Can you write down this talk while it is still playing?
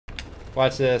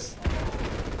Watch this.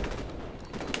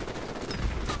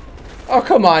 Oh,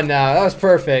 come on now. That was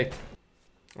perfect.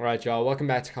 Alright, y'all. Welcome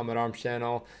back to Combat Arms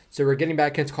channel. So we're getting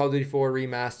back into Call of Duty 4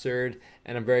 Remastered,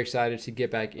 and I'm very excited to get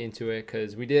back into it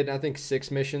because we did, I think,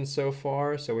 6 missions so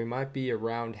far, so we might be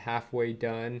around halfway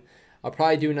done. I'll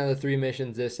probably do another 3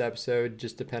 missions this episode,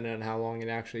 just depending on how long it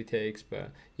actually takes.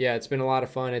 But yeah, it's been a lot of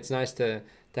fun. It's nice to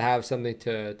have something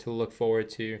to look forward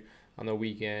to on the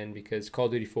weekend, because Call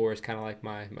of Duty 4 is kind of like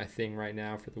my thing right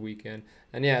now for the weekend.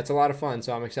 And yeah, it's a lot of fun,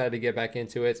 so I'm excited to get back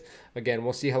into it. Again,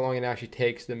 we'll see how long it actually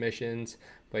takes, the missions.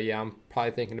 But yeah, I'm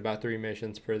probably thinking about 3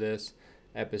 missions for this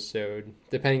episode,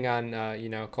 depending on you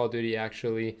know, Call of Duty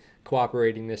actually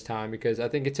cooperating this time, because I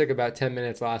think it took about 10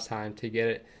 minutes last time to get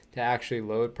it to actually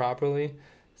load properly.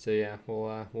 So yeah,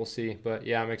 we'll see. But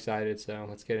yeah, I'm excited, so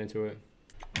let's get into it.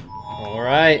 All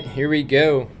right, here we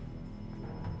go.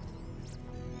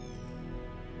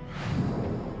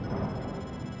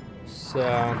 So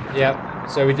yep,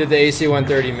 so we did the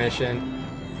AC-130 mission.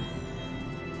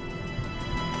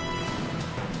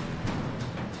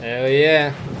 Hell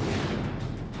yeah.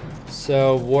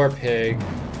 So, War Pig.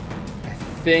 I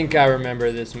think I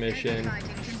remember this mission.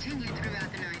 Fighting continued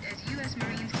throughout the night as U.S.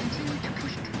 Marines continued to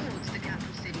push towards the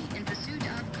capital city in pursuit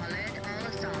of Khaled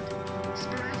al-Assad.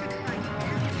 Sporadic fighting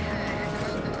can be heard as the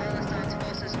bulk of al-Assad's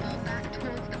forces fall back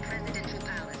towards the presidential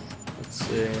palace. Let's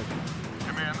see.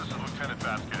 Command, this is Lieutenant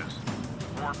Vasquez.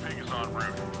 War Pig is en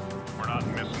route. We're not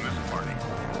missing this party.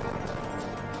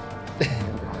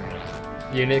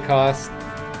 Unit cost.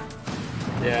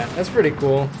 Yeah, that's pretty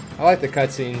cool. I like the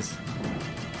cutscenes.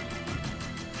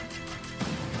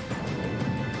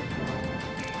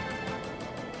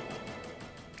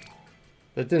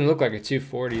 That didn't look like a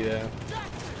 240 though.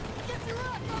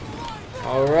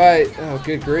 Alright. Oh,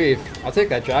 good grief. I'll take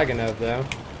that Dragonov though.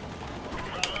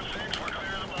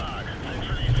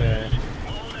 Okay.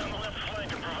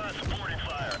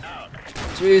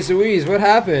 Jeez Louise, what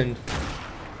happened?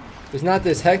 It was not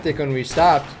this hectic when we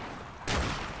stopped.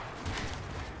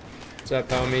 What's up,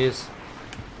 homies?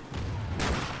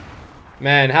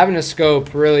 Man, having a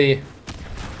scope really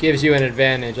gives you an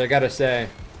advantage, I gotta say.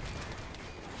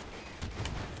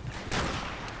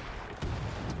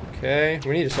 Okay,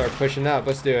 we need to start pushing up.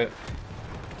 Let's do it.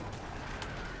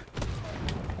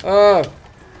 Oh!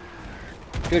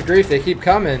 Good grief, they keep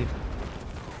coming.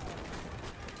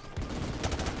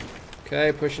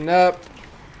 Okay, pushing up.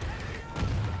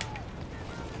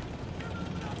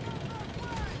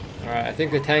 Alright, I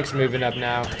think the tank's moving up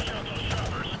now.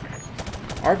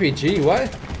 RPG, what?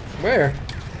 Where?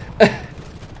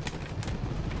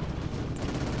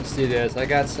 Let's do this. I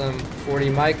got some 40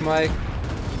 mic right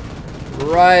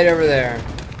over there.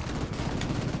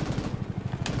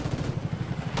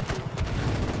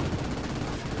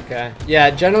 Okay.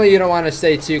 Yeah, generally you don't want to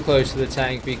stay too close to the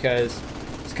tank because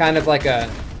it's kind of like a...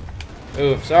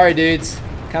 Ooh, sorry dudes.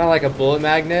 Kind of like a bullet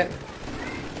magnet.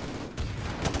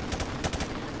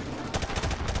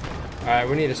 Alright,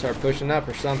 we need to start pushing up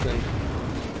or something.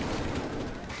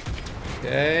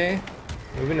 Okay.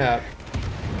 Moving up.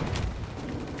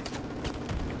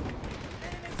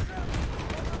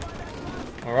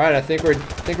 Alright, I think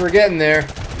we're getting there.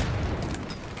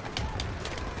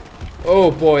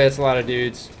 Oh boy, that's a lot of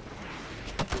dudes.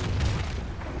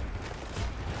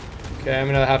 Okay, I'm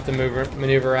gonna have to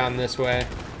maneuver around this way.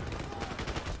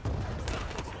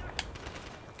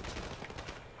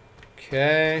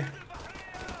 Okay.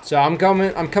 So I'm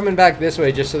coming back this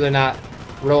way just so they're not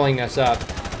rolling us up,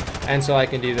 and so I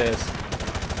can do this.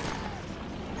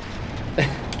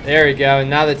 There we go. And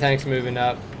now the tank's moving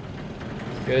up.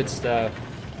 Good stuff.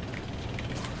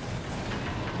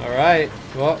 All right.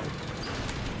 Well,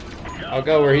 I'll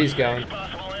go where he's going.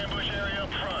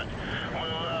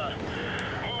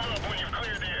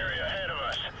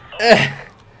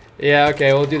 Yeah.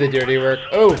 Okay. We'll do the dirty work.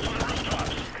 Oh.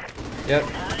 Yep.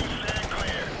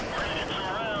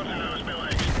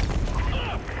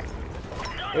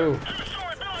 Ooh.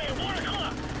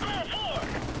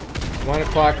 1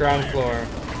 o'clock ground floor.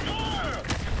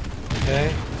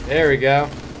 Okay, there we go.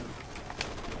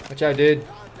 Watch out, dude.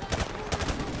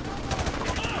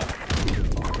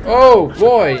 Oh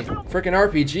boy, freaking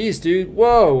RPGs, dude.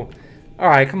 Whoa. All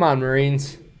right, come on,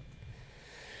 Marines.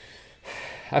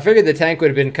 I figured the tank would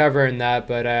have been covering that,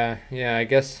 but yeah, I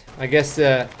guess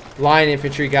the line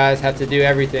infantry guys have to do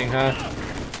everything, huh?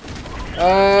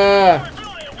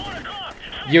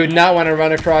 You would not want to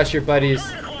run across your buddy's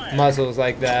muzzles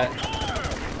like that.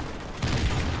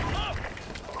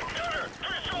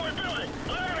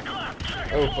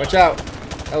 Oh, watch out.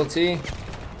 LT.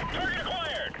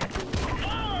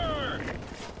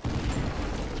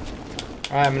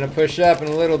 Alright, I'm going to push up in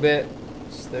a little bit.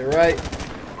 Just Stay right.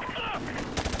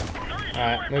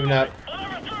 Alright, moving up.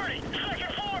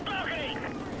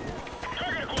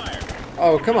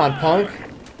 Oh, come on, punk.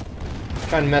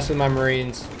 Trying to mess with my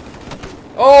Marines.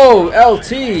 Oh,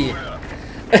 LT!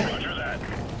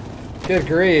 Good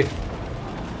grief.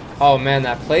 Oh man,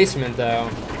 that placement though.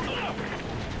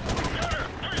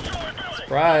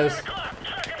 Surprise.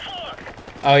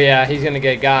 Oh yeah, he's gonna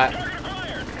get got.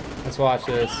 Let's watch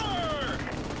this.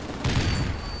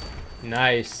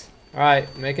 Nice.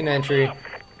 Alright, make an entry.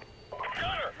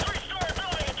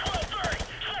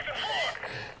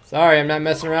 Sorry, I'm not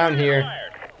messing around here.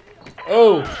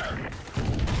 Oh!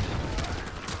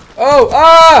 Oh!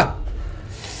 Ah!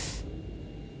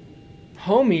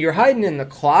 Homie, you're hiding in the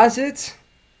closet?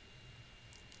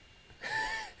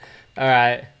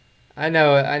 Alright. I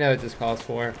know what this calls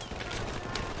for.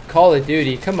 Call of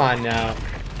Duty, come on now.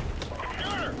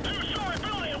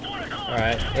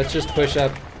 Alright, let's just push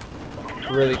up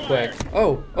really quick.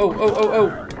 Oh, oh, oh,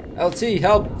 oh, oh. LT,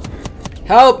 help.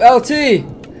 Help, LT!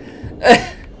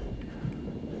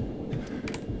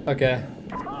 Okay.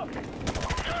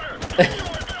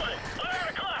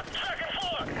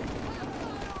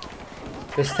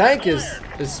 This tank is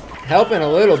helping a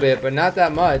little bit, but not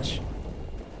that much.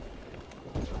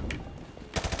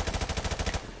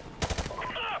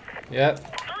 Yep.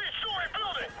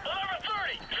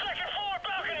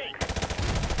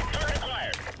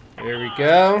 There we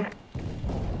go.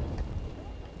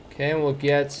 Okay, and we'll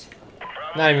get...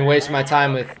 Not even wasting my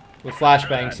time with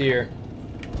flashbangs here.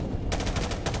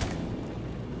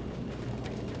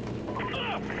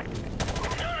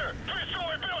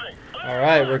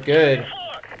 Alright, we're good.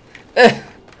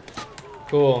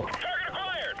 Cool.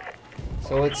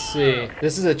 So let's see.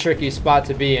 This is a tricky spot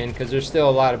to be in because there's still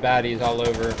a lot of baddies all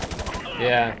over.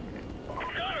 Yeah.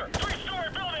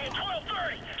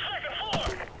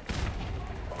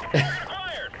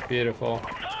 Beautiful.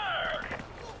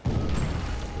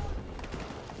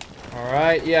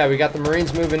 Alright, yeah, we got the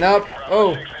Marines moving up.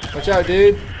 Oh, watch out,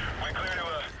 dude.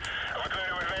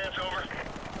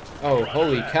 Oh,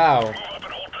 holy cow.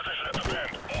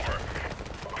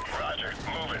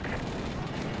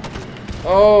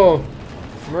 Oh,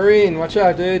 Marine, watch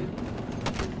out, dude.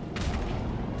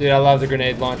 Dude, I love the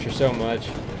grenade launcher so much.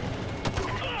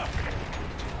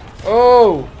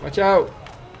 Oh, watch out.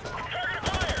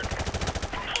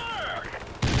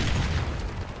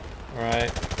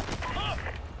 Alright.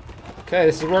 Okay,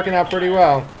 this is working out pretty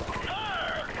well.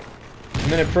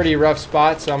 I'm in a pretty rough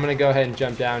spot, so I'm going to go ahead and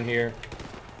jump down here.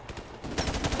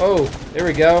 Oh, there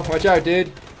we go. Watch out,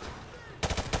 dude.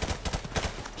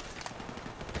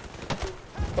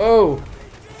 Oh!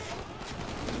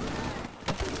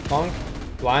 Punk.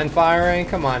 Blind firing?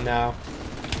 Come on now.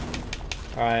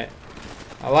 Alright.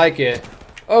 I like it.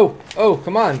 Oh! Oh,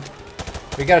 come on.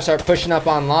 We gotta start pushing up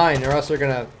online or else they're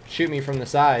gonna shoot me from the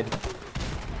side.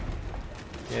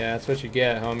 Yeah, that's what you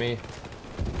get, homie.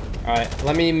 Alright,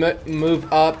 let me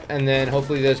move up and then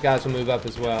hopefully those guys will move up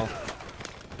as well.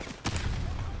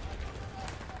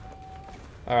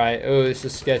 Alright, oh, this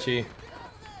is sketchy.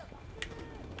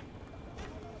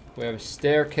 We have a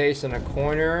staircase in a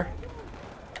corner.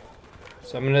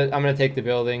 So I'm gonna take the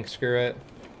building, screw it.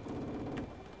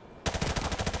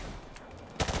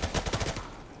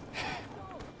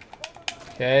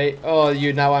 Okay. Oh,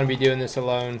 you'd not want to be doing this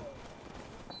alone.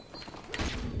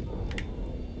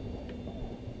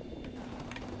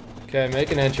 Okay,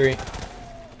 make an entry.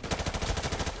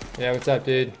 Yeah, what's up,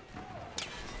 dude?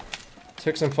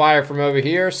 Took some fire from over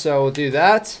here, so we'll do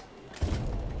that.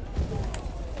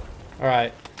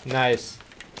 Alright, nice.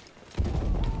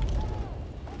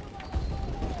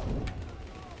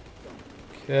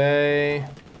 Okay.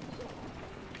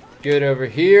 Good over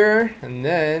here, and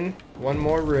then one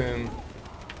more room.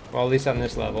 Well, at least on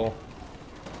this level.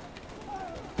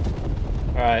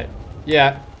 Alright,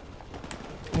 yeah.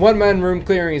 One-man room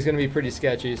clearing is going to be pretty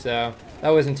sketchy, so that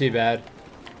wasn't too bad.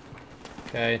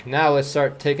 Okay, now let's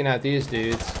start taking out these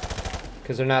dudes,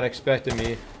 because they're not expecting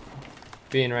me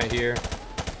being right here.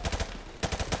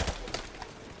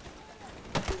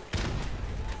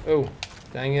 Oh,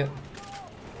 dang it.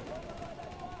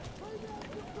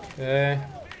 Okay.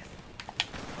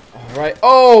 Alright,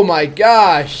 oh my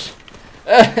gosh!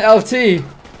 LT!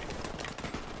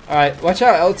 Alright, watch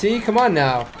out, LT, come on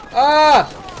now.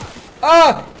 Ah!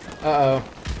 Ah! Uh-oh.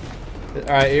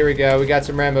 Alright, here we go. We got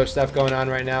some Rambo stuff going on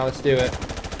right now. Let's do it.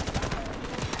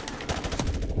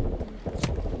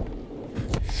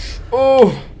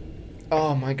 Oh!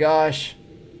 Oh my gosh.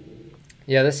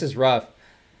 Yeah, this is rough.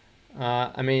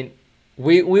 I mean,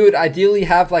 we would ideally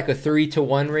have like a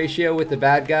 3-to-1 ratio with the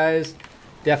bad guys.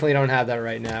 Definitely don't have that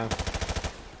right now.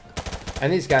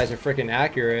 And these guys are freaking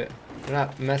accurate. They're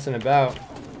not messing about.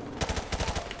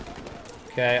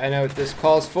 Okay, I know what this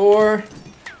calls for.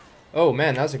 Oh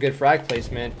man, that was a good frag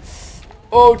placement.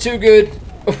 Oh, too good.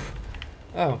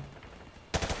 Oh.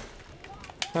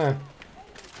 Huh.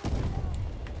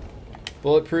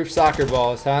 Bulletproof soccer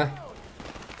balls, huh?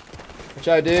 Watch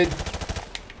out, dude.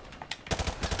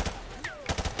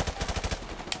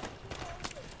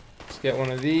 Let's get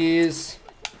one of these.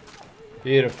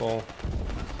 Beautiful.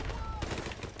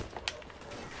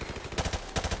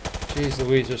 Jeez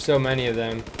Louise, there's so many of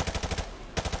them.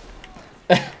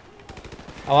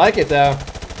 I like it though.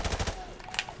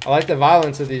 I like the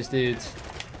violence of these dudes.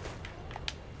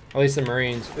 At least the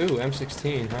Marines. Ooh,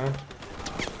 M16, huh?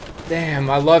 Damn,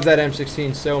 I love that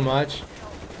M16 so much.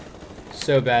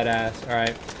 So badass.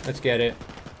 Alright, let's get it.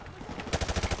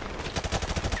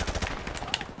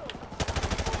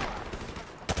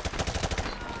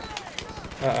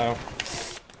 Uh-oh.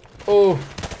 Oh.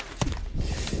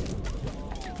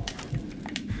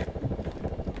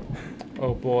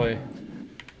 Oh boy.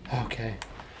 Okay.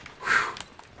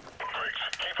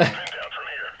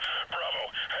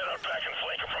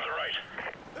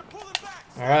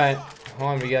 Alright.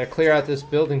 Hold on, we gotta clear out this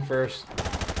building first.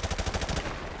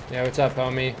 Yeah, what's up,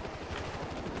 homie?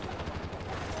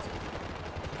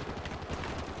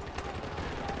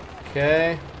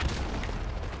 Okay.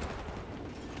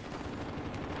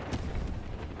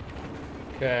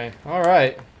 Okay,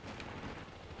 alright.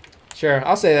 Sure,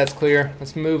 I'll say that's clear.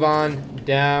 Let's move on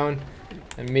down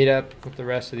and meet up with the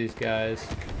rest of these guys.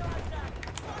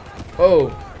 Oh!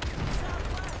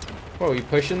 Whoa, you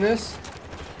pushing this?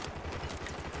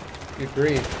 Good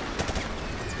grief.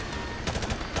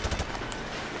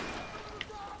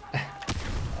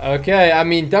 Okay, I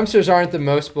mean, dumpsters aren't the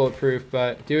most bulletproof,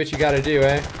 but do what you gotta do,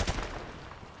 eh?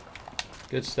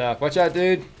 Good stuff. Watch out,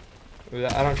 dude. Ooh,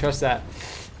 I don't trust that.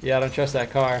 Yeah, I don't trust that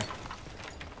car.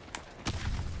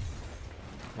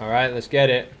 Alright, let's get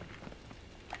it.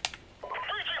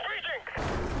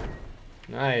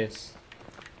 Nice.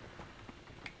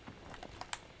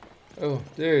 Oh,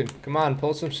 dude, come on,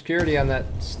 pull some security on that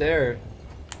stairwell.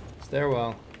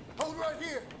 Hold right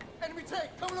here. Enemy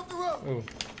tank coming up the road. Oh.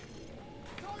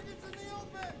 Targets in the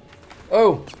open.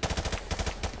 Oh.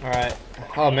 Alright.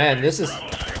 Oh man, this is...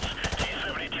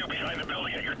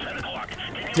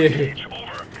 Dude.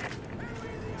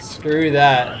 Screw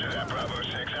that.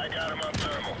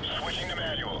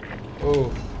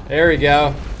 Oh, there we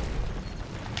go.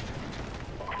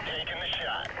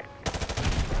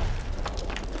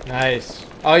 Nice.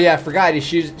 Oh yeah, I forgot. He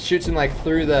shoots him like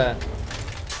through the...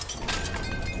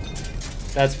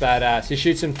 That's badass. He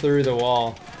shoots him through the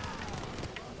wall.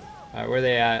 Alright, where are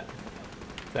they at?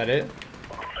 Is that it? They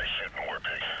shoot in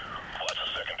Warpig. Lots of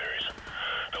secondaries.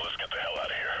 Now let's get the hell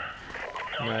out of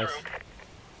here. Nice.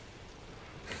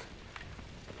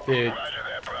 Dude. Roger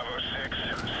that, Bravo 6.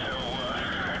 So,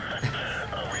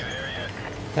 are we there yet?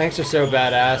 Tanks are so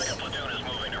badass. Platoon is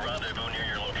moving to rendezvous near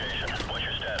your location. What's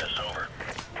your status? Over.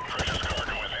 Precious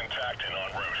cargo is intact and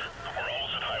en route. We're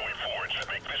almost at Highway 4 and should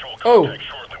make visual contact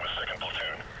shortly with 2nd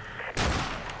Platoon.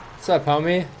 What's up,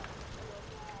 homie?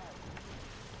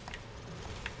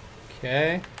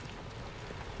 Okay.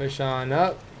 Push on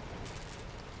up.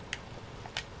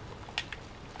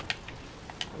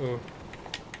 Ooh.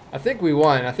 I think we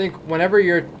won. I think when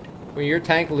your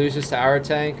tank loses to our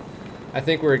tank, I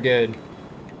think we're good.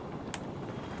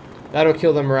 That'll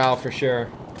kill the morale for sure.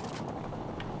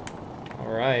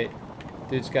 Alright.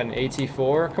 Dude's got an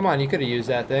AT-4. Come on, you could have used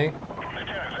that thing.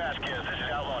 Lieutenant Vasquez, this is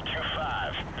Outlaw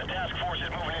 2-5. The task force is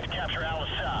moving in to capture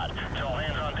Al-Assad. It's all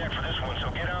hands on deck for this one, so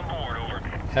get on board, over.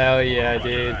 Hell yeah,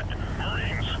 dude.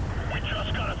 Marines, we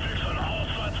just got a fix on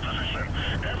Al-Assad's position.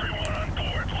 Everyone on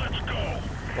board, let's go.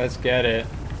 Let's get it.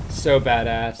 So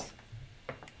badass.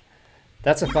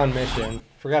 That's a fun mission.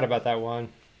 Forgot about that one.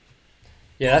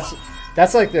 Yeah,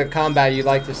 that's like the combat you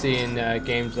like to see in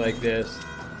games like this.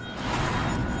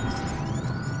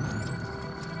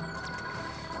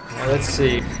 Now, let's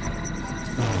see.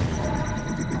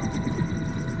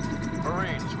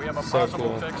 Marines, we have a So possible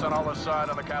cool. fix on Al-Assad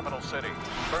in the capital city.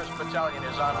 1st Battalion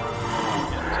is en route.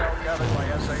 Intel gathered by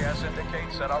SAS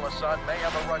indicates that Al-Assad may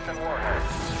have a Russian warhead.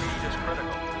 Speed is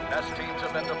critical, as teams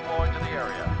have been deployed to the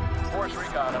area. Force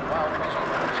recon and wild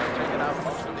pursuers have taken out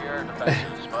most of the air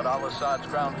defenses, but Al-Assad's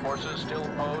ground forces still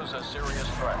pose a serious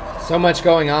threat. So much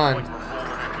going on. We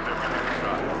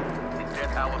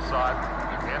get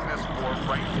Al-Assad, we end this war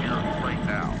right here, right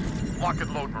now. Lock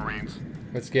and load, Marines.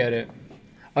 Let's get it.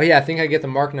 Oh yeah, I think I get the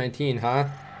Mark 19, huh?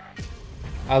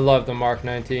 I love the Mark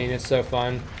 19. It's so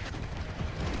fun.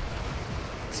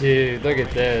 Dude, look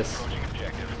at this.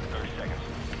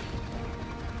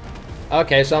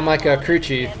 Okay, so I'm like a crew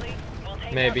chief.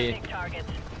 Maybe.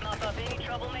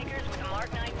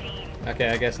 Okay,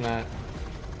 I guess not.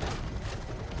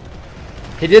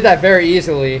 He did that very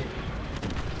easily.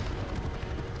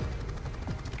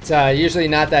 It's usually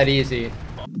not that easy.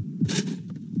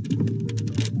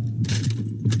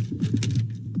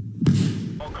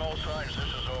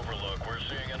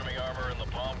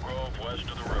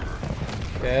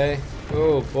 Okay.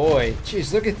 Oh boy.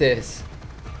 Jeez, look at this.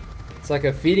 It's like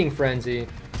a feeding frenzy.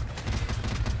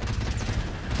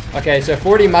 Okay, so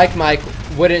 40 Mike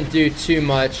wouldn't do too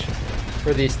much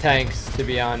for these tanks, to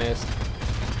be honest.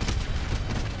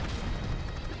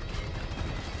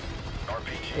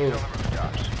 Ooh.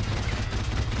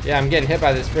 Yeah, I'm getting hit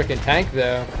by this freaking tank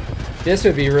though. This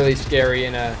would be really scary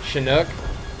in a Chinook.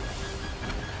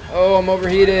 Oh, I'm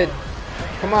overheated.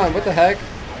 Come on, what the heck?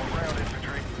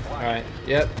 Alright,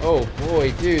 yep. Oh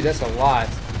boy, dude, that's a lot.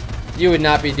 You would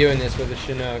not be doing this with a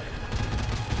Chinook.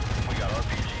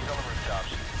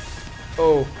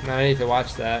 Oh, man, I need to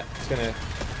watch that. It's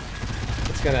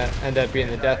gonna end up being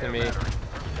the death of me.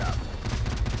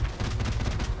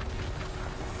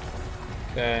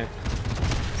 Okay.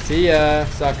 See ya,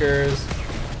 suckers.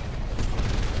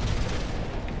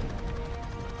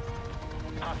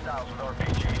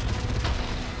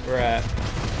 Where at?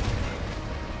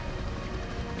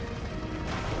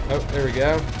 Oh, there we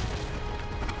go.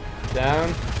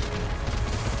 Down.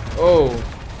 Oh.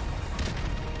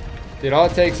 Dude, all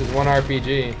it takes is one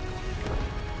RPG.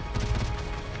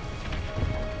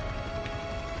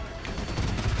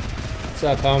 What's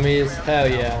up, homies? Hell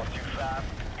yeah.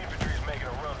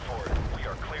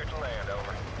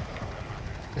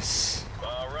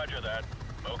 Roger that.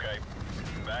 Okay.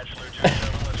 Bachelor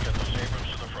 2-7, let's get the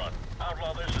sabrams to the front.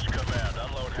 Outlaw, this is command.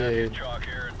 Unload half your chalk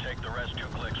here and take the rest 2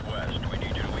 clicks west. We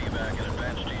need you to evac an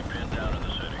advanced team pinned down in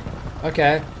the city.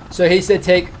 Okay. So he said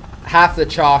take half the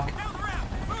chalk.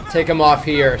 Take them off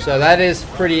here. So that is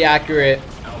pretty accurate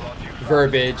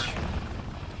verbiage.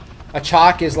 A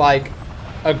chalk is like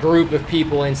a group of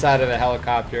people inside of a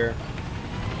helicopter.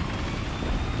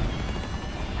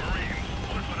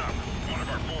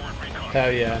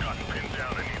 Hell yeah.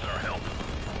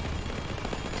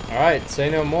 Alright, say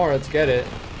no more. Let's get it.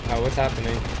 Oh, what's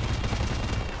happening?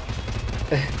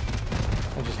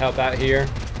 I'll just help out here.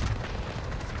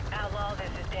 Outlaw, this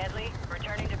is Deadly.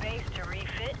 Returning to base to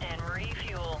refit and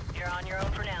refuel. You're on your own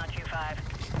for now,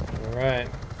 2-5. Alright.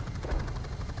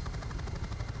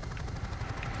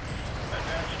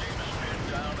 Advanced team is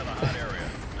pinned down in a hot area.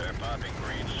 They're popping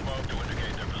green smoke to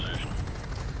indicate their position.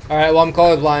 Alright, well I'm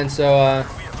colorblind, so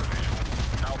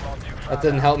that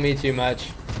didn't help me too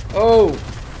much. Oh!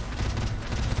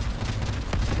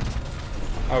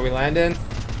 Are we landing?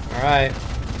 Alright.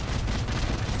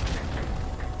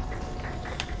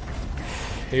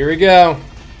 Here we go.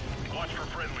 Watch for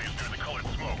friendlies through the colored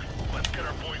smoke. Let's get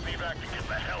our boys evac and get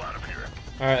the hell out of here.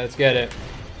 Alright, let's get it.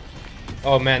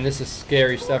 Oh man, this is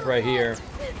scary stuff right here.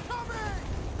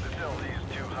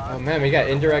 Oh man, we got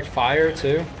indirect fire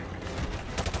too.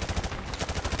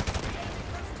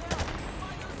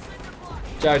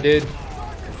 Good job, dude.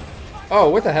 Oh,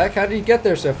 what the heck? How did he get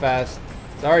there so fast?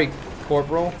 Sorry,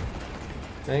 Corporal.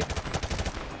 Thank.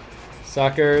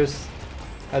 Suckers.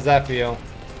 How's that feel?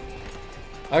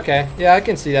 Okay, yeah, I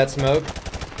can see that smoke.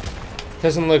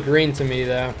 Doesn't look green to me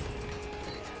though.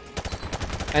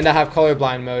 And I have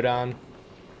colorblind mode on.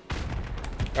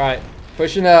 Alright,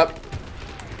 pushing up.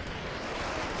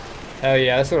 Hell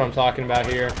yeah, that's what I'm talking about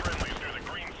here.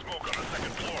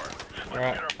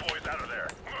 Alright.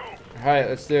 Alright,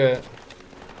 let's do it.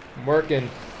 I'm working.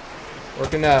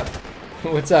 Working up.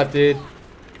 What's up, dude?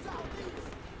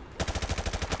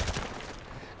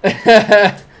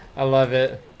 I love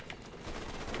it.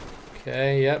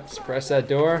 Okay, yep, suppress that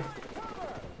door.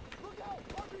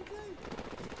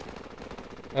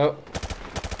 Oh.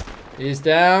 He's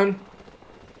down.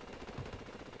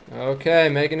 Okay,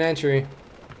 make an entry.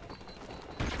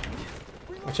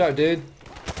 Watch out, dude.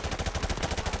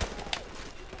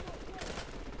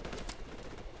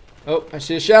 Oh, I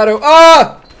see a shadow.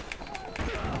 Ah!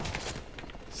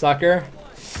 Sucker.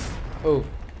 Oh,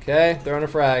 okay, throwing a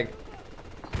frag.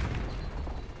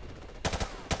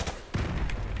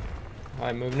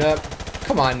 Alright, moving up.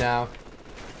 Come on now.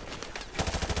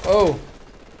 Oh.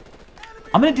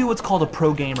 I'm gonna do what's called a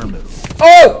pro gamer move.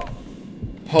 Oh!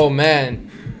 Oh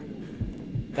man.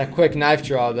 That quick knife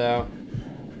draw though.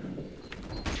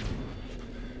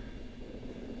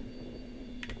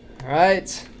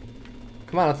 Alright.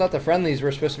 Come on, I thought the friendlies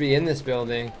were supposed to be in this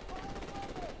building.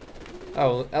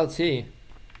 Oh, LT.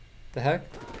 The heck?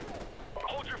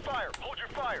 Hold your fire, hold your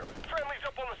fire. Friendly's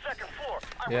up on the second floor.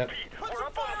 I Yep. repeat, we're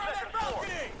up on the second floor.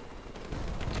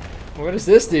 What is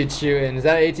this dude shooting? Is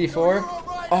that an AT4?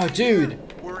 Oh, dude.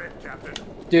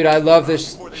 Dude, I love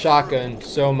this shotgun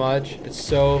so much. It's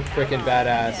so freaking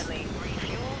badass. Deadly.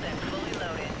 Refueled and fully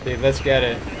loaded. Dude, let's get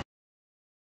it.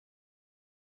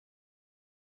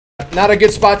 Not a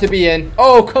good spot to be in.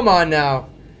 Oh, come on now.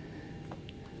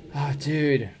 Oh,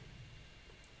 dude.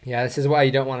 Yeah, this is why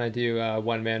you don't want to do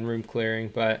one-man room clearing.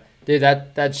 But, dude,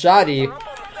 that shoddy,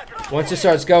 once it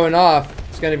starts going off,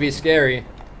 it's going to be scary.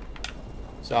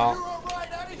 So.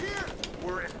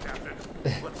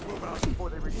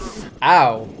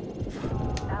 Ow.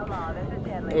 Outlaw, this is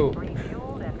Deadly. Ooh.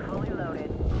 Refueled and fully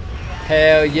loaded.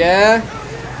 Hell yeah.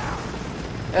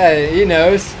 Hey, he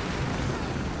knows.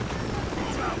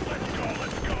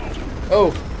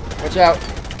 Oh, watch out.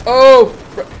 Oh,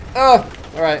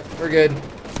 alright, we're good.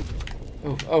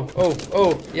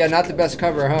 Oh. Yeah, not the best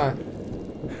cover, huh?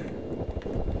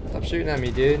 Stop shooting at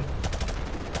me, dude.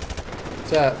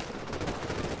 What's up?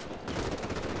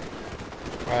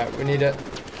 Alright, we need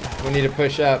to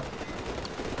push up.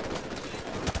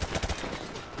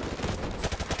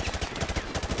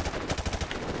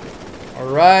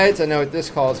 Alright, I know what this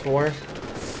calls for.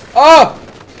 Oh!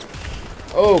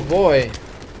 Oh boy.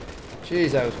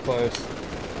 Jeez, that was close.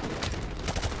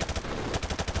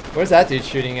 What's that dude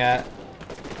shooting at?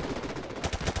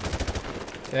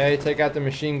 Okay, take out the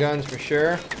machine guns for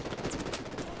sure.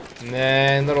 And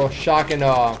then little shock and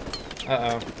awe.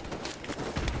 Uh-oh.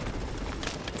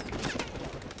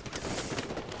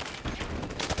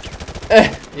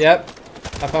 Yep.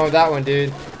 Have fun with that one,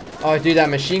 dude. Oh, dude, that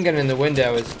machine gun in the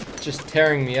window is just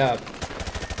tearing me up.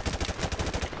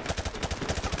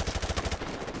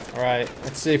 Alright,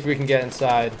 let's see if we can get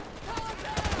inside.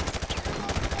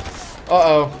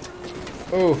 Uh-oh.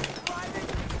 Ooh.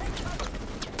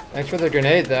 Thanks for the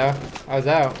grenade, though. I was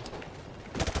out.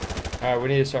 Alright, we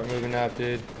need to start moving up,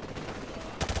 dude.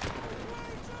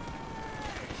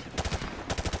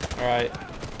 Alright.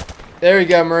 There we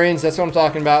go, Marines. That's what I'm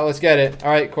talking about. Let's get it.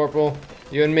 Alright, Corporal.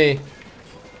 You and me.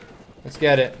 Let's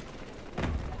get it.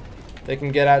 They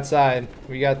can get outside.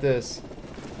 We got this.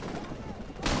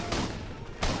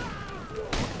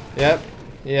 Yep.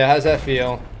 Yeah, how's that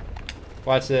feel?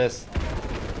 Watch this.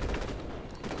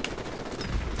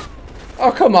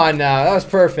 Oh, come on now. That was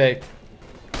perfect.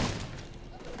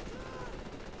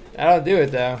 That'll do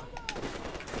it, though.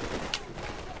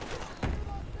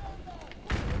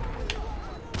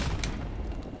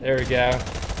 There we go.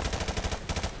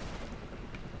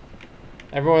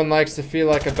 Everyone likes to feel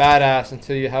like a badass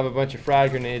until you have a bunch of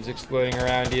frag grenades exploding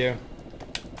around you.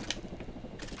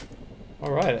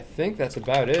 Alright, I think that's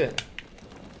about it.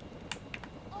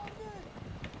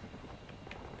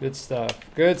 Good stuff.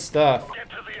 Good stuff. Get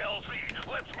to the LZ.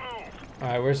 Let's move.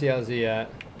 Alright, where's the LZ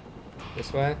at?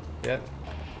 This way? Yep.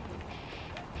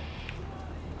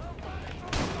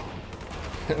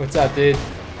 What's up, dude?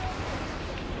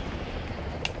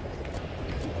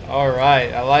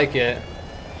 Alright, I like it.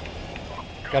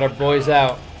 Got our boys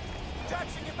out.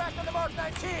 Jackson, get back on the Mark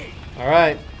 19.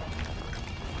 Alright.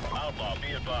 Outlaw,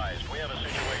 be advised. We have a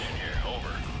situation here.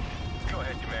 Over. Go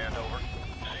ahead, Command. Over.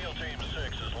 SEAL Team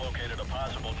 6 has located a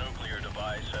possible nuclear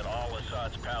device at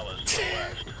Al-Assad's palace to the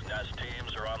west. NAS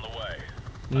teams are on the way.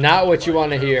 Not what you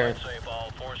want to hear. Safe,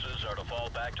 all forces are to fall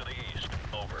back to the east.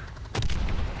 Over.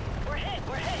 We're hit.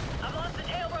 I've lost the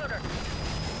tail rotor.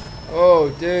 Oh,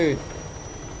 dude.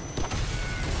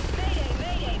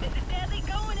 Mayday. This is Deadly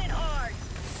going in hard.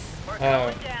 We're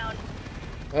Oh. going down.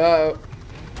 Uh-oh.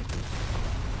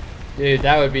 Dude,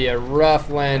 that would be a rough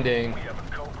landing. We have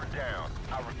a Cobra down.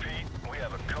 I repeat, we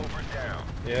have a Cobra down.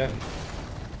 Yeah.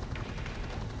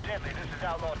 Deadly, this is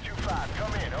Outlaw 2-5.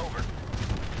 Come in, over.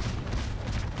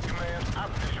 Command,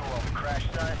 I'm visual on the crash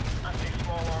site. I see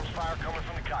small arms fire coming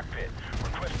from the cockpit.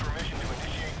 Request permission to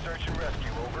initiate search and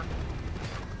rescue, over.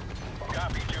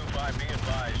 Copy 2-5, be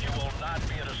advised. You will not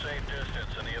be at a safe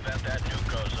distance in the event that nuke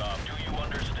goes off. Do you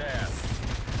understand?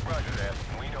 Roger that.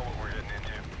 We know what we're getting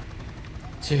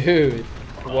into. Dude.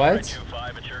 What?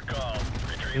 2-5, it's your call.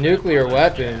 Retrieve Nuclear that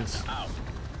weapons. Out.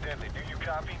 Deadly, do you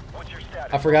copy? What's your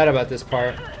status? I forgot about this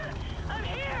part. I'm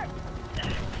here.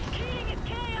 Keating is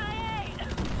KIA.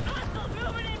 Hostiles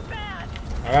moving in fast.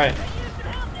 Alright. I need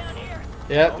some help down here.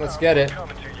 Yep, let's get it.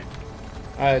 Coming to you.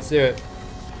 Alright, let's do it.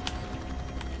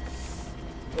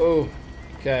 Oh,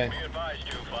 okay. Be advised,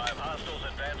 2-5. Hostiles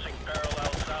advancing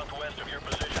parallel southwest of your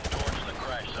position towards the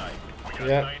crash site. We got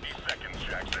Yep. 90 seconds,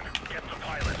 Jackson. Get the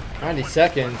pilot. 90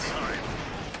 seconds.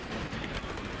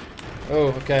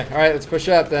 Oh, okay. Alright, let's push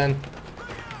up then.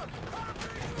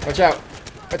 Watch out.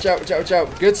 Watch out, watch out, watch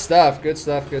out. Good stuff, good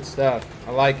stuff, good stuff.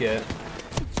 I like it.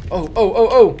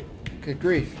 Oh. Good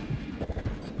grief.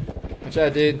 Watch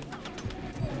out, dude.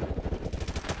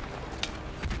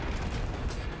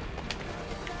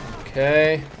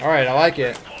 Okay. Alright, I like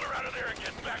it.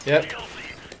 Yep.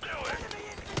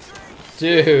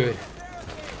 Dude.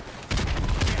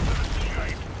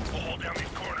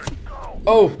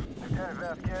 Oh! Lieutenant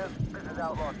Vasquez, this is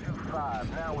Outlaw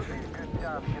 2-5. Now would be a good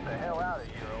time to get the hell out of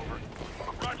here, over.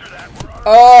 Roger that, we're on.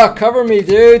 Oh, cover me,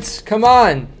 dudes. Come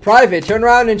on. Private, turn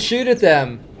around and shoot at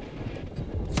them.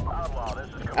 Outlaw, this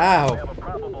is Command. Ow. We have a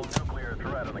probable nuclear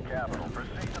threat in the capital.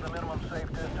 Proceed to the minimum safe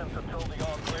distance until the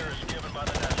all-clear is given by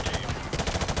the next team.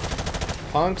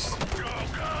 Punks. Go,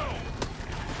 go!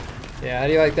 Yeah, how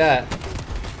do you like that?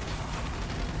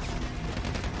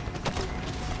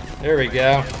 There we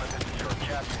go.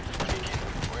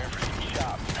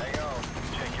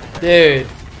 Dude,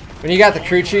 when you got the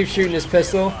crew chief shooting his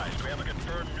pistol. We have a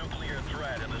confirmed nuclear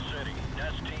threat in the city.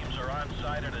 Nest teams are on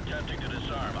site and attempting to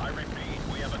disarm. I repeat,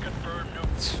 we have a confirmed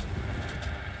nuclear.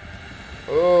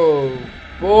 Oh,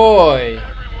 boy.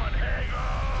 Everyone hang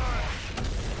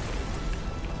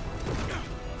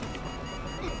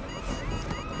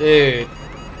on! Dude,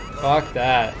 fuck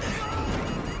that.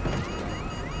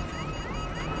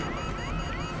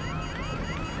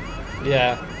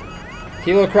 Yeah.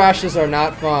 Kilo crashes are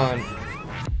not fun.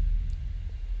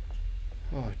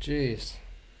 Oh, jeez.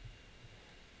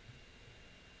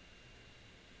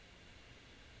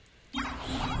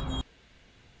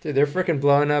 Dude, they're freaking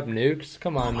blowing up nukes?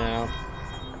 Come on now.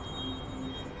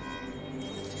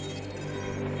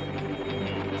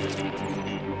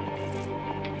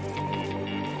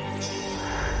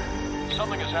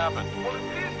 Something has happened.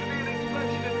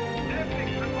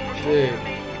 Dude.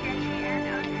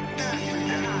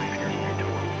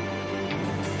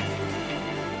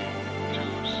 To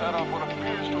set off what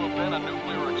appears to have been a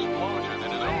nuclear explosion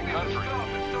in his own country.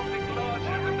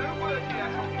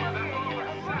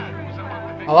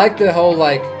 I like the whole,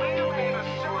 like,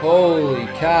 holy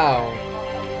cow.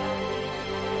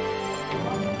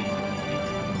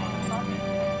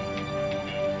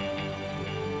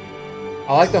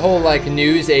 I like the whole, like,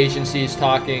 news agencies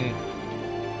talking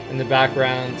in the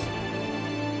background.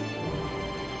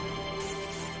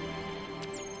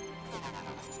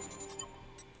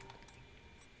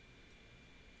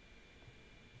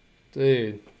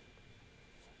 Dude.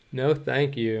 No,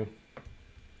 thank you.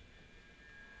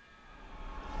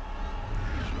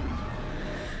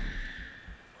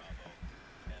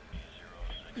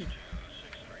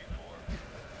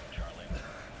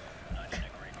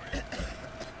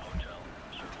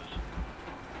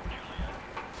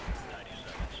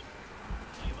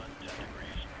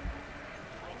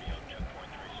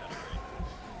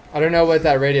 I don't know what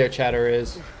that radio chatter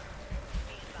is.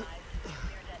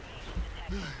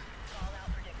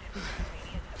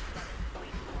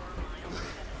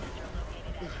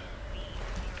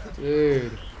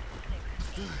 Dude.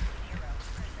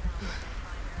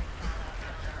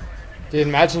 Dude,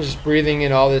 imagine just breathing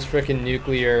in all this freaking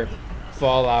nuclear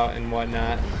fallout and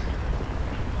whatnot.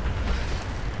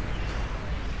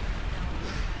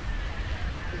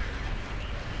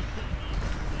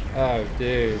 Oh,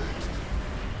 dude.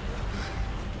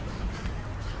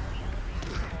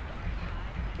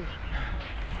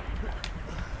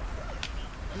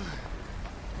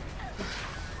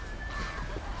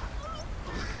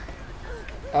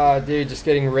 Oh, dude, just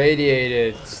getting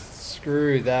radiated.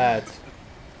 Screw that.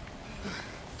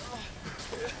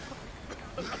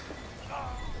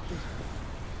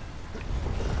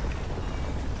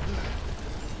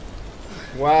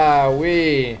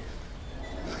 Wowee.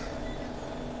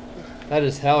 That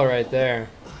is hell right there.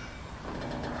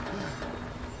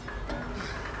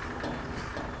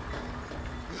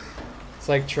 It's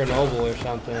like Chernobyl or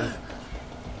something.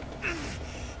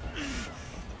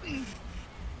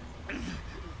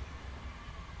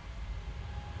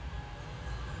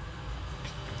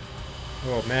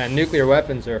 Oh man, nuclear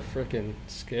weapons are freaking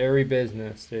scary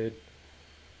business, dude.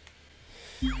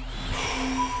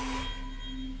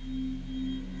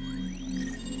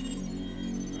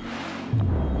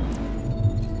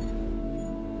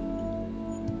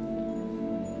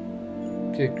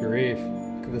 Good grief.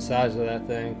 Look at the size of that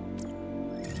thing.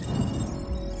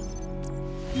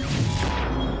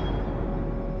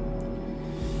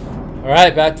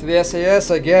 Alright, back to the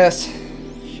SAS, I guess.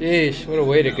 Sheesh, what a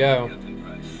way to go.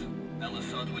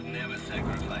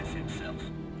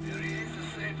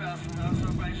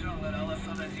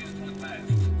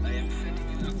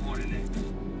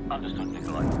 Understood,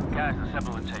 Nikolai. Gaz,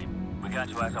 assemble a team. We're going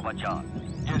to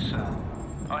Azerbaijan. Yes, sir.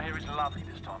 I hear it's lovely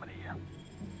this time of the year.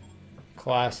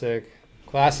 Classic.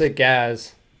 Classic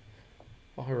Gaz.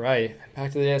 Alright,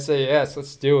 back to the SAS.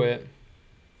 Let's do it.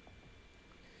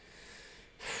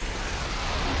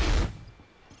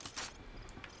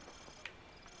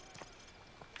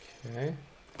 Okay.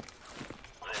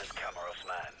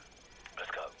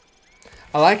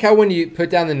 I like how when you put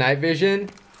down the night vision,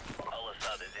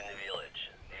 Al-Assad is in the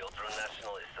village. The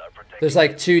ultra-nationalists are protecting. there's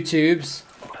like 2 tubes,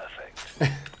 Perfect.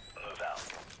 Move out.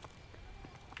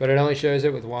 but it only shows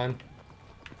it with 1.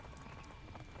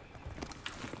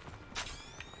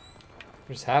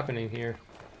 What's happening here?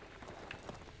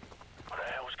 What the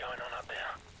hell's going on up there?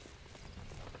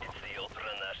 It's the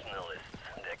ultra-nationalists.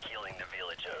 They're killing the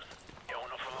villagers. You don't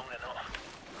know for long enough.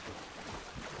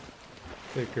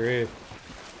 Good grief.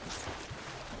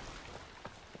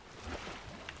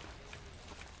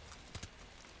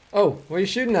 Oh, what are you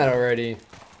shooting at already?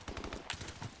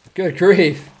 Good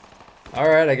grief.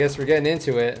 Alright, I guess we're getting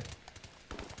into it.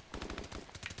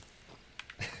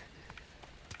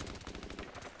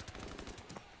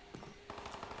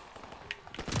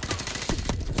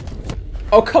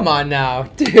 Oh, come on now,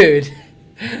 dude.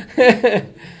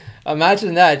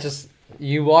 Imagine that, just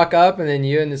you walk up and then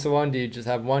you and this one dude just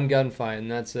have one gunfight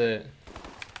and that's it.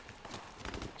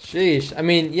 Sheesh. I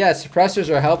mean, yeah,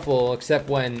 suppressors are helpful except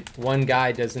when one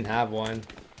guy doesn't have one.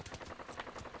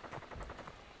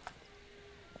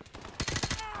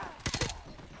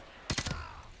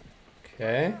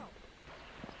 Okay.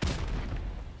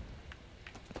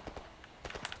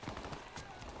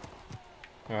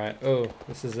 Alright, oh,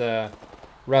 this is a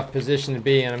rough position to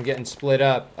be in. I'm getting split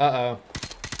up. Uh-oh.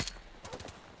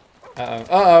 Uh-oh.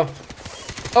 Uh-oh.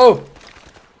 Oh!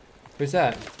 Who's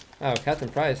that? Oh, Captain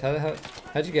Price. How the hell?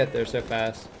 How'd you get there so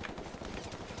fast?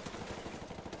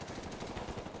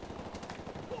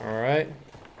 Alright.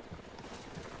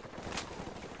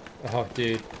 Oh,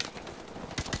 dude.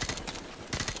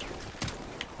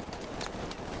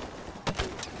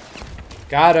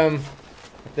 Got him,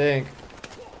 I think.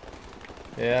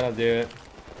 Yeah, that'll do it.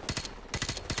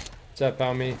 What's up,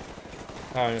 homie?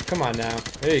 Oh, come on now.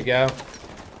 There you go.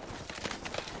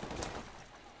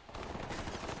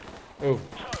 Oh.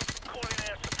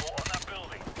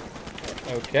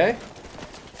 Okay.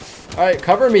 Alright,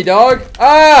 cover me, dog.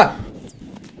 Ah!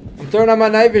 I'm throwing on my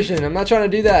night vision. I'm not trying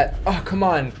to do that. Oh, come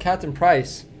on. Captain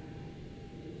Price.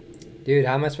 Dude,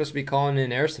 how am I supposed to be calling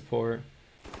in air support?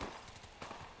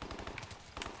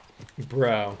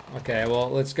 Bro. Okay, well,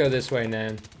 let's go this way,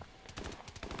 then.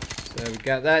 So we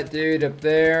got that dude up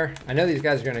there. I know these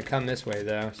guys are going to come this way,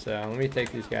 though. So let me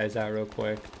take these guys out real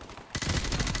quick.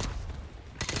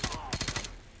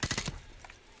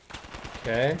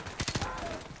 Okay.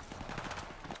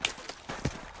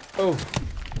 Oh.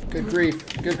 Good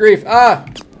grief. Good grief. Ah!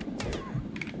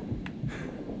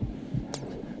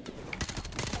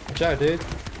 Watch out, dude.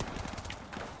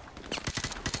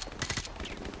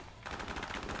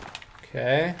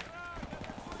 Okay.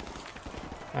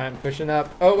 I'm pushing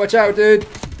up. Oh, watch out, dude.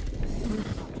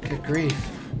 Good grief.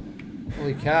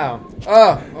 Holy cow.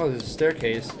 Oh! Oh, there's a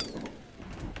staircase.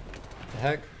 The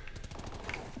heck?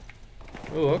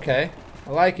 Ooh, okay. I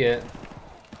like it.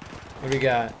 What do we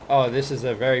got? Oh, this is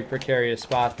a very precarious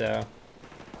spot, though.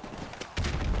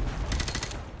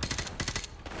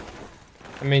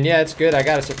 I mean, yeah, it's good. I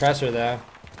got a suppressor, though.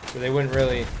 So they wouldn't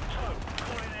really...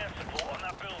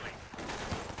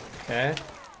 Okay.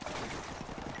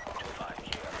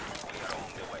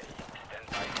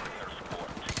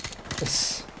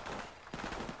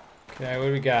 Okay, what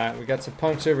do we got? We got some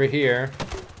punks over here.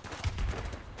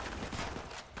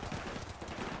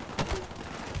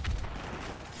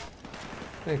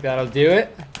 I think that'll do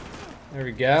it. There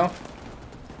we go.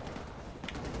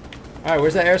 Alright,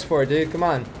 where's that air support, dude? Come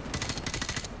on.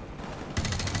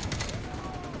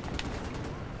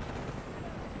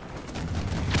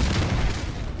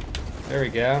 There we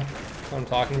go. That's what I'm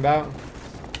talking about.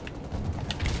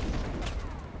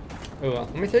 Oh, well,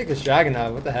 let me take this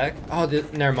Dragunov. What the heck? Oh,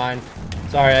 never mind.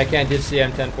 Sorry, I can't ditch the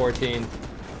M1014.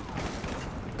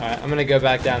 Alright, I'm gonna go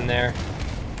back down there.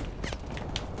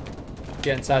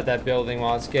 Get inside that building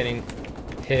while it's getting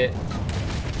hit.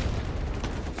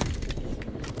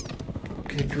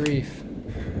 Good grief.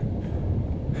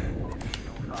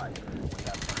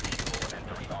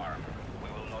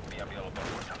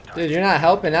 Dude, you're not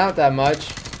helping out that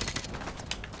much.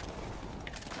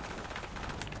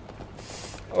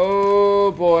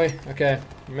 Oh boy. Okay,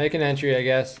 make an entry, I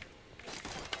guess.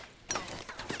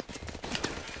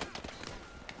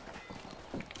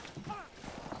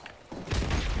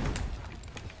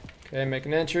 Okay, make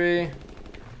an entry.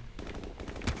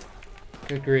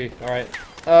 Good grief. Alright.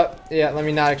 Yeah, let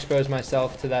me not expose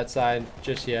myself to that side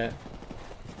just yet.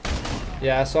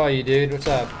 Yeah, I saw you, dude. What's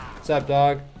up? What's up,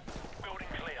 dog? Building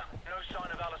clear. No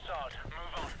sign of Al-Assad.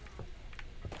 Move on.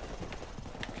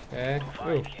 Okay.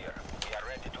 Ooh. Here. We are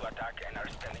ready to attack and are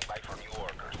standing by for new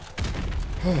orders.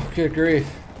 Oh, good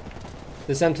grief.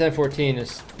 This M1014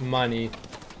 is money.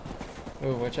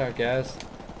 Oh, watch out, guys.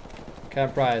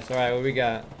 Cap price. Alright, what we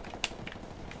got?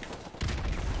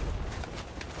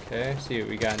 Okay, see what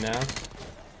we got now.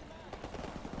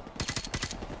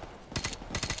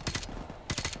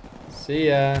 See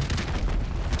ya.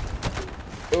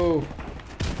 Ooh.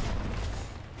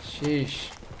 Sheesh.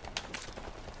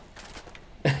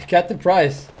 Got the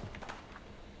price.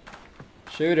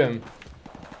 Shoot him.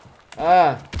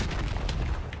 Ah.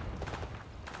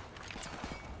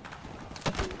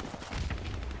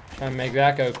 Try and make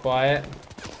that go quiet.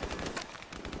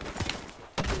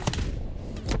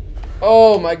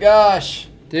 Oh my gosh.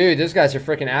 Dude, those guys are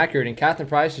freaking accurate, and Captain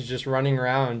Price is just running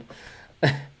around.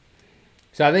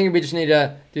 So I think we just need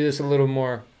to do this a little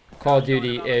more Call of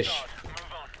Duty-ish.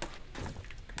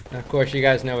 And of course, you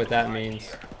guys know what that means.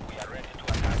 We are ready to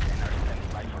attack and are standing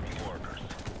by for new orders.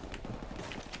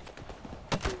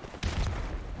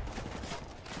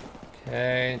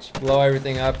 Okay, just blow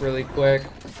everything up really quick.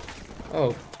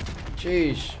 Oh,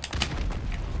 jeez.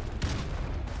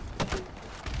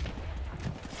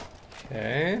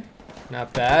 Okay,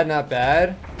 not bad, not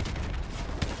bad.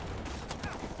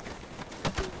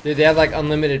 Dude, they have like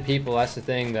unlimited people, that's the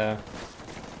thing though.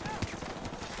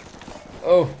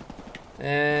 Oh,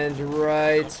 and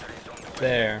right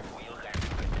there.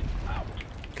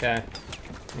 Okay,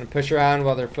 I'm gonna push around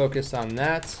while they're focused on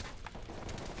that.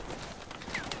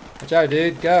 Watch out,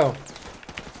 dude, go.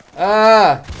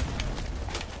 Ah!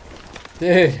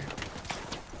 Dude.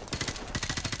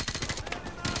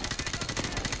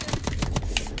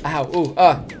 Ow, ooh,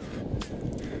 ah.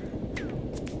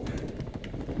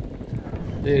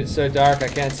 Dude, it's so dark, I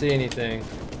can't see anything.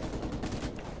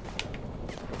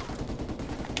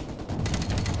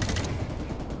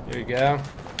 Here we go.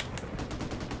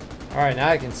 Alright, now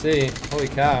I can see. Holy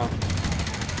cow.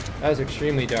 That was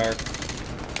extremely dark.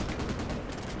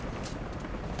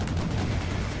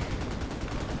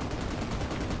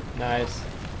 Nice.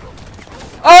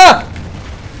 Ah!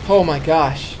 Oh my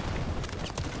gosh.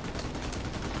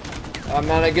 I'm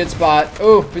not in a good spot.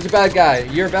 Oh, who's a bad guy?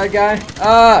 You're a bad guy?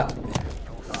 Ah!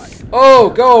 Oh,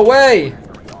 go away!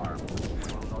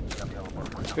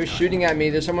 Who's shooting at me?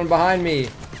 There's someone behind me.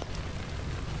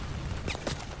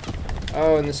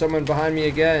 Oh, and there's someone behind me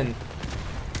again.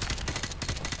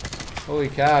 Holy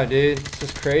cow, dude. This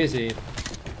is crazy.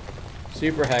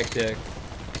 Super hectic.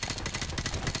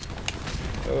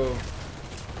 Oh.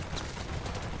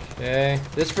 Okay.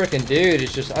 This frickin' dude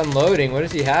is just unloading. What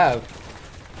does he have?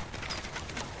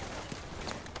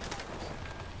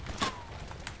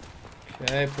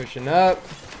 Okay, pushing up.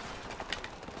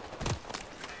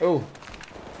 Oh.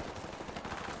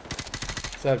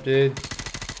 What's up, dude?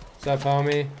 What's up,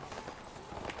 homie?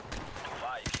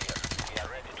 2-5 here. We are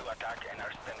ready to attack and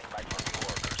are standing by for new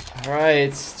orders.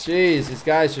 Alright, jeez, these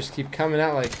guys just keep coming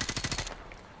out like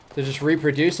they're just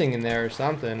reproducing in there or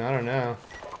something. I don't know.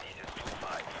 This is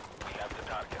 2-5. We have the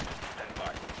target. Stand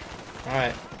by.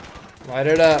 Alright, light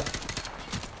it up.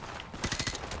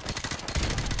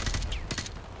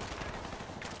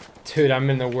 Dude, I'm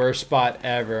in the worst spot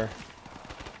ever.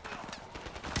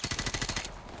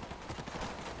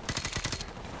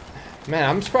 Man,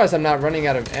 I'm surprised I'm not running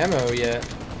out of ammo yet.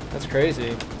 That's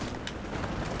crazy.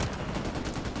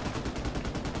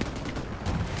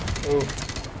 Ooh.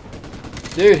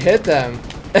 Dude, hit them.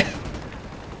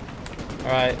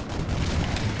 Alright.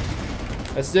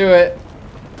 Let's do it.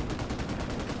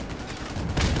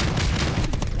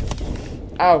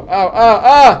 Ow, ow, ow,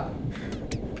 ah!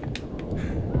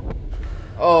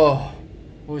 Oh,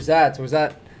 what was that? Was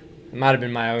that? It might have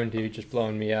been my own dude just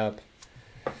blowing me up.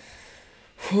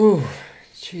 Whew,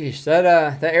 jeez,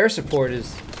 that air support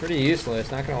is pretty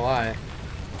useless. Not gonna lie.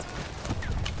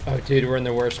 Oh, dude, we're in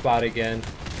the worst spot again.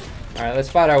 All right, let's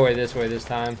fight our way this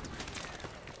time.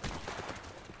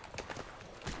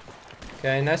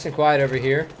 Okay, nice and quiet over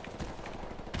here.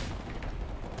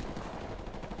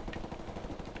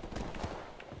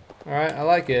 All right, I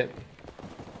like it.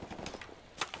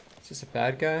 Is this a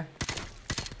bad guy?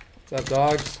 What's up,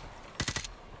 dogs?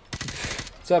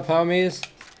 What's up, homies?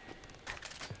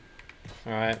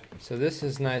 Alright, so this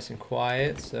is nice and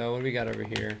quiet. So what do we got over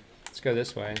here? Let's go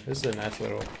this way. This is a nice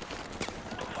little... 2-5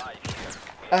 here.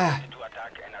 We are Ah! ready to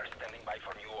attack and are standing by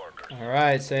for new orders.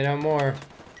 Alright, say no more. This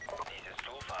is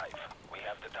 2-5. We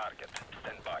have the target.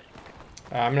 Stand by.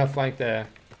 I'm gonna flank the...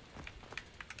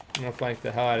 I'm gonna flank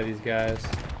the hell out of these guys.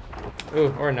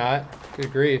 Ooh, or not.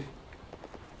 Good grief.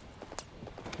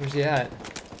 Where's he at?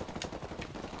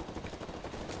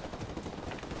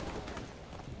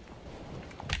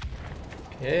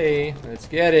 Okay, let's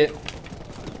get it.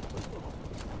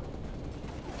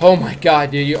 Oh my god,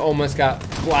 dude, you almost got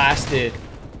blasted.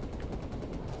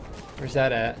 Where's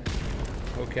that at?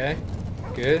 Okay,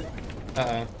 good.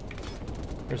 Uh-oh.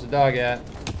 Where's the dog at?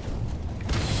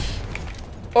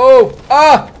 Oh!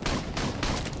 Ah!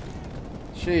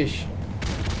 Sheesh.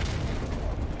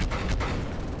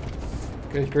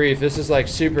 Good grief, this is like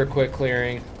super quick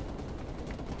clearing.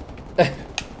 Alright,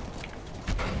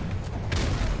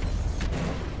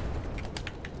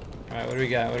 what do we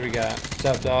got? What do we got? What's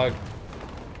up, dog?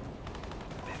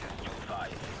 This is 2-5.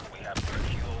 We have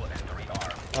 3 fuel and 3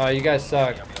 arms. Oh, you guys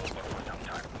suck. Available for some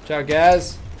time. Watch out,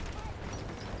 Gaz.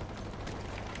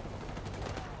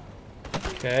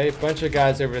 Okay, bunch of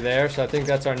guys over there, so I think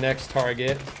that's our next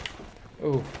target.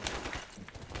 Ooh.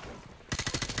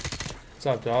 What's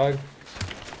up, dog?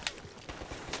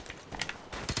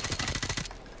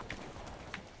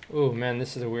 Ooh, man,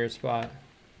 this is a weird spot.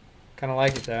 Kind of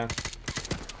like it, though.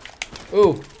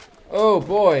 Ooh. Oh,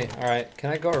 boy. Alright, can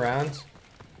I go around?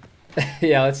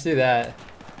 Yeah, let's do that.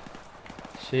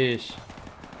 Sheesh.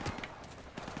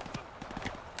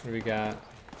 What do we got?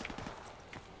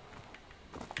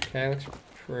 Okay, looks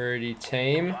pretty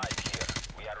tame. 5 here.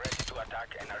 We are ready to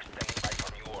attack and are standing by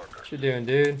for new orders. What you doing,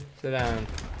 dude? Sit down.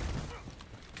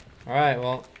 Alright,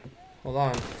 well, hold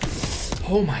on.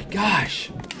 Oh my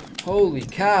gosh! Holy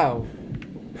cow!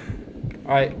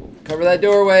 Alright, cover that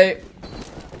doorway.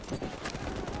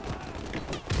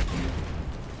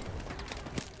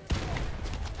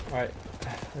 Alright,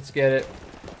 let's get it.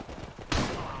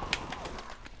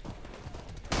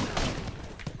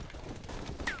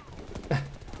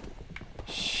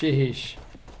 Sheesh.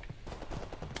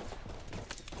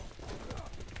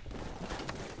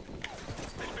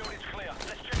 This building's clear. Let's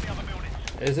check the other buildings.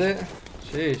 Is it?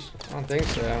 Sheesh. I don't think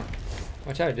so.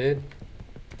 Watch out, dude.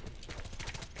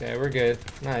 Okay, we're good.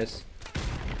 Nice.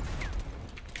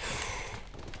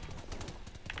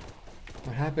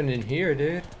 What happened in here,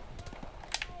 dude?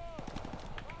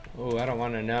 Oh, I don't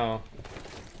want to know.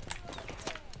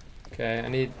 Okay, I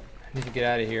need to get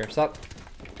out of here. Stop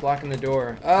blocking the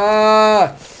door.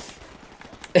 Ah!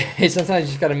 Sometimes you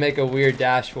just gotta make a weird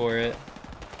dash for it.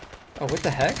 Oh, what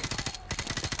the heck?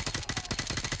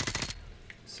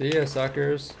 See ya,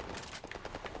 suckers.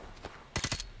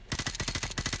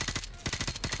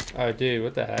 Oh, dude,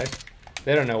 what the heck?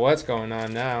 They don't know what's going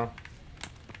on now.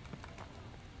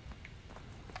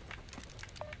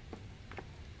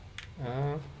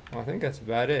 Well, I think that's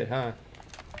about it, huh?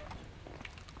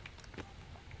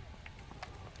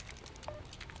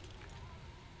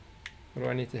 What do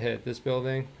I need to hit? This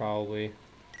building? Probably.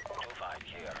 2-5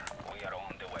 here. We are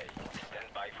on the way.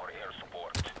 Stand by for air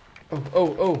support. Oh,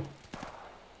 oh, oh!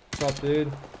 What's up,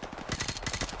 dude?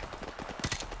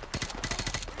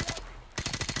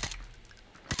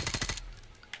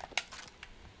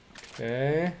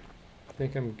 Okay. I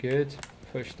think I'm good.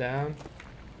 Push down.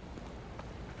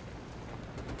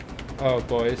 Oh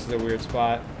boy, this is a weird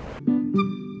spot.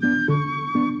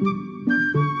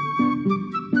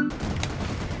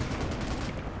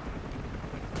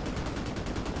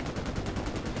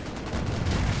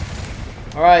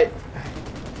 Alright.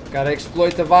 Gotta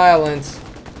exploit the violence.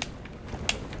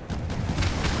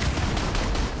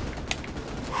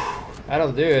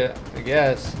 That'll do it, I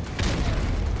guess.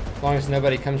 As long as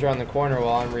nobody comes around the corner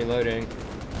while I'm reloading.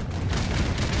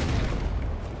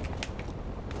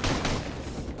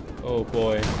 Oh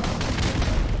boy.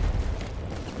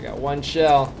 We got one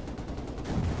shell.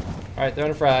 Alright,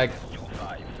 throwing a frag.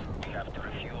 2-5. We have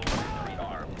 3 fuel and 3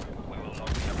 arms. We will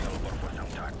not be available for some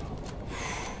time.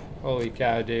 Holy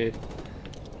cow, dude.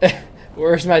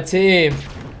 Where's my team?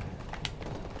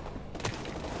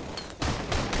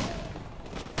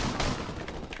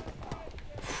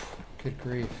 Good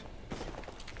grief.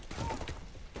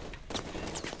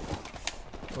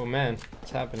 Oh man,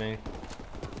 what's happening?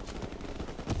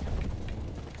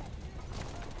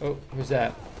 Oh, who's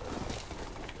that?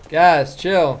 Guys,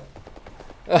 chill.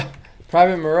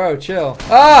 Private Moreau, chill.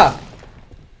 Ah!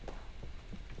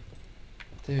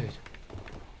 Dude.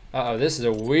 Uh-oh, this is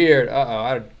a weird... Uh-oh,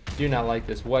 I do not like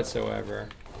this whatsoever.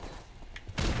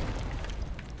 2-5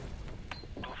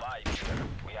 here.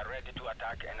 We are ready to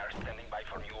attack and are standing by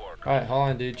for new orders. Alright, hold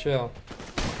on, dude, chill.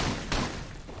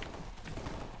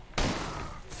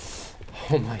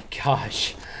 Oh my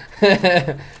gosh.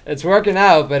 It's working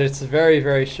out, but it's very,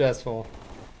 very stressful.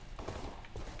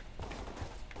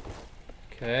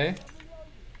 Okay.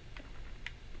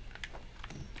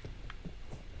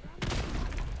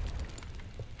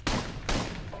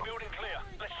 Building clear.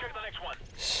 Let's check the next one.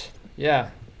 Yeah,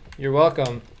 you're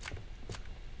welcome.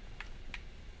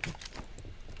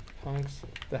 Punks.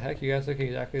 The heck, you guys look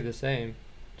exactly the same.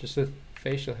 Just with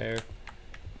facial hair.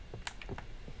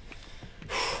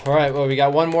 Alright, well, we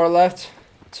got one more left.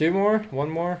 2 more? 1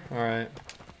 more? Alright.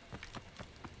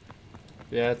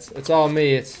 Yeah, it's all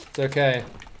me. It's okay.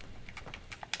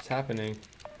 happening?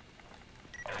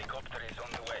 Helicopter is on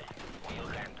the way. We'll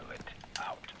handle it.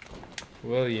 Out.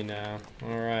 Will you now?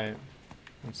 Alright.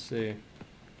 Let's see.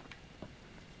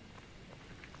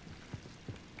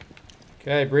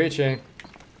 Okay, breaching.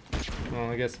 Well,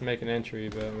 I guess make an entry,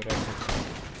 but whatever.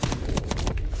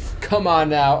 Come on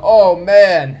now. Oh,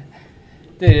 man.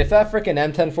 Dude, if that freaking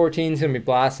M1014 is gonna be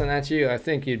blasting at you, I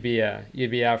think you'd be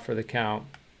out for the count.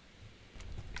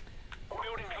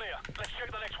 Building clear. Let's check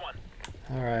the next one.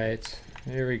 Alright,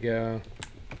 here we go.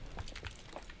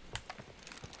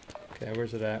 Okay,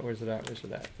 where's it at? Where's it at? Where's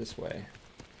it at? This way.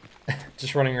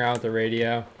 Just running around with the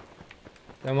radio.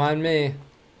 Don't mind me.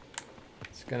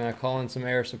 It's gonna call in some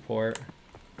air support.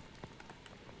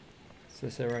 Is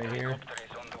this it right here? Helicopter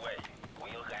is on the way.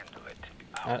 We'll handle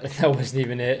it. That wasn't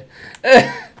even it.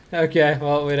 Okay,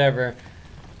 well, whatever.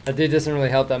 That dude doesn't really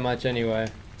help that much anyway.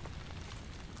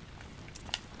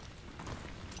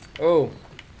 Oh,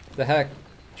 the heck.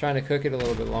 Trying to cook it a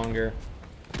little bit longer.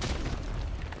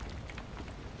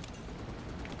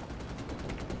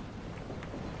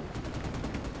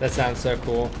 That sounds so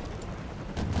cool.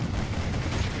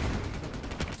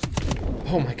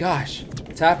 Oh my gosh.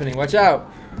 It's happening. Watch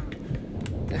out.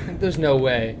 There's no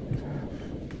way.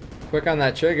 Quick on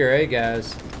that trigger, eh,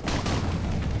 guys?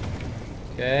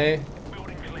 Okay.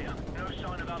 Building clear. No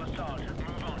sign of Al-Assad.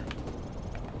 Move on.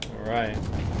 Alright.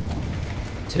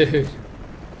 Dude.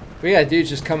 We got dudes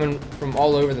just coming from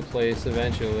all over the place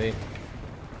eventually.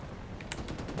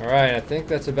 Alright, I think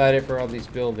that's about it for all these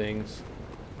buildings.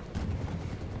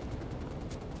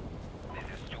 This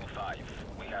is 2-5.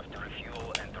 We have to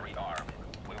refuel and rearm.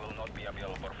 We will not be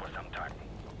available for some time.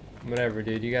 Whatever,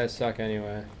 dude. You guys suck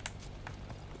anyway.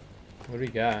 What do we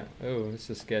got? Oh, this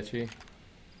is sketchy.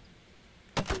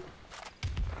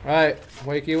 Alright,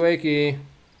 wakey wakey.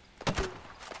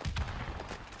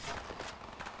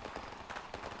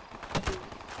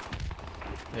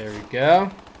 There we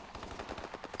go.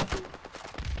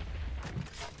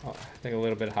 Oh, I think a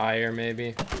little bit higher,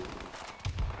 maybe.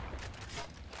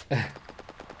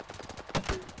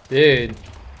 Dude,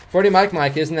 40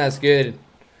 mic isn't as good.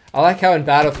 I like how in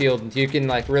Battlefield you can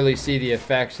like really see the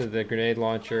effects of the grenade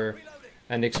launcher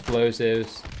and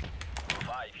explosives.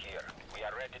 5 here. We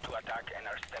are ready to attack and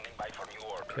are standing by for new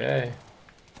orders. Okay,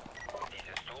 This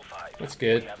is 2-5. that's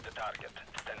good. We have the target.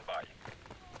 Stand by.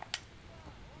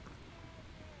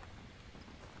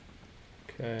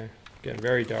 Okay, getting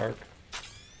very dark.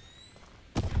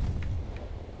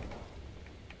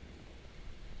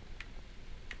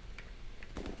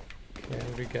 Okay,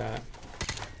 what do we got?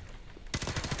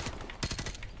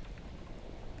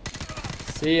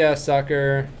 See ya,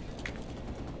 sucker.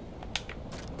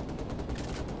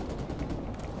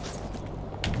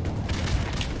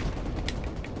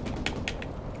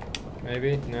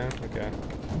 Maybe? No? Okay.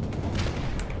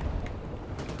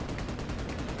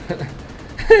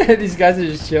 These guys are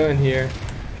just chilling here.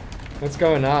 What's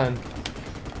going on?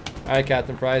 Alright,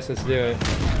 Captain Price, let's do it.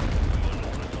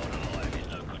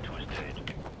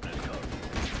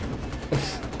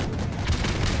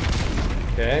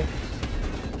 Okay.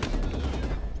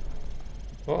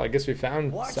 Well, I guess we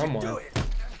found someone.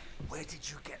 Where did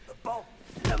you get the bomb?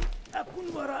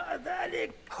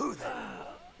 Who then?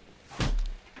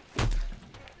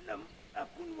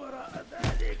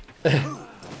 Who?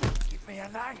 Give me a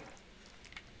name.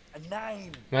 A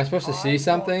name. Am I supposed to see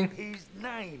something? Want his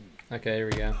name. Okay, here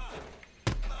we go.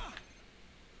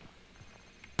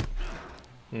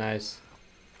 Nice.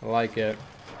 I like it.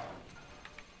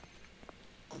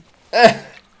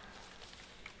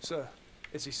 Sir,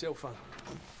 it's his cell phone.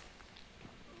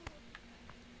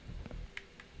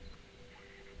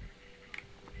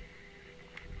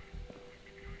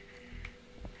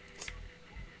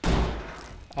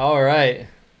 All right.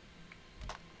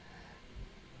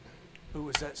 Who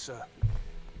was that, sir?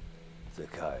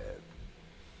 Zakayev.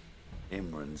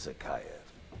 Imran Zakayev.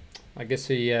 I guess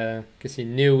he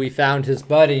knew we found his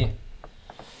buddy.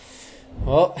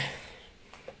 Well,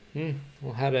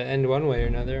 we'll have to end one way or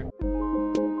another.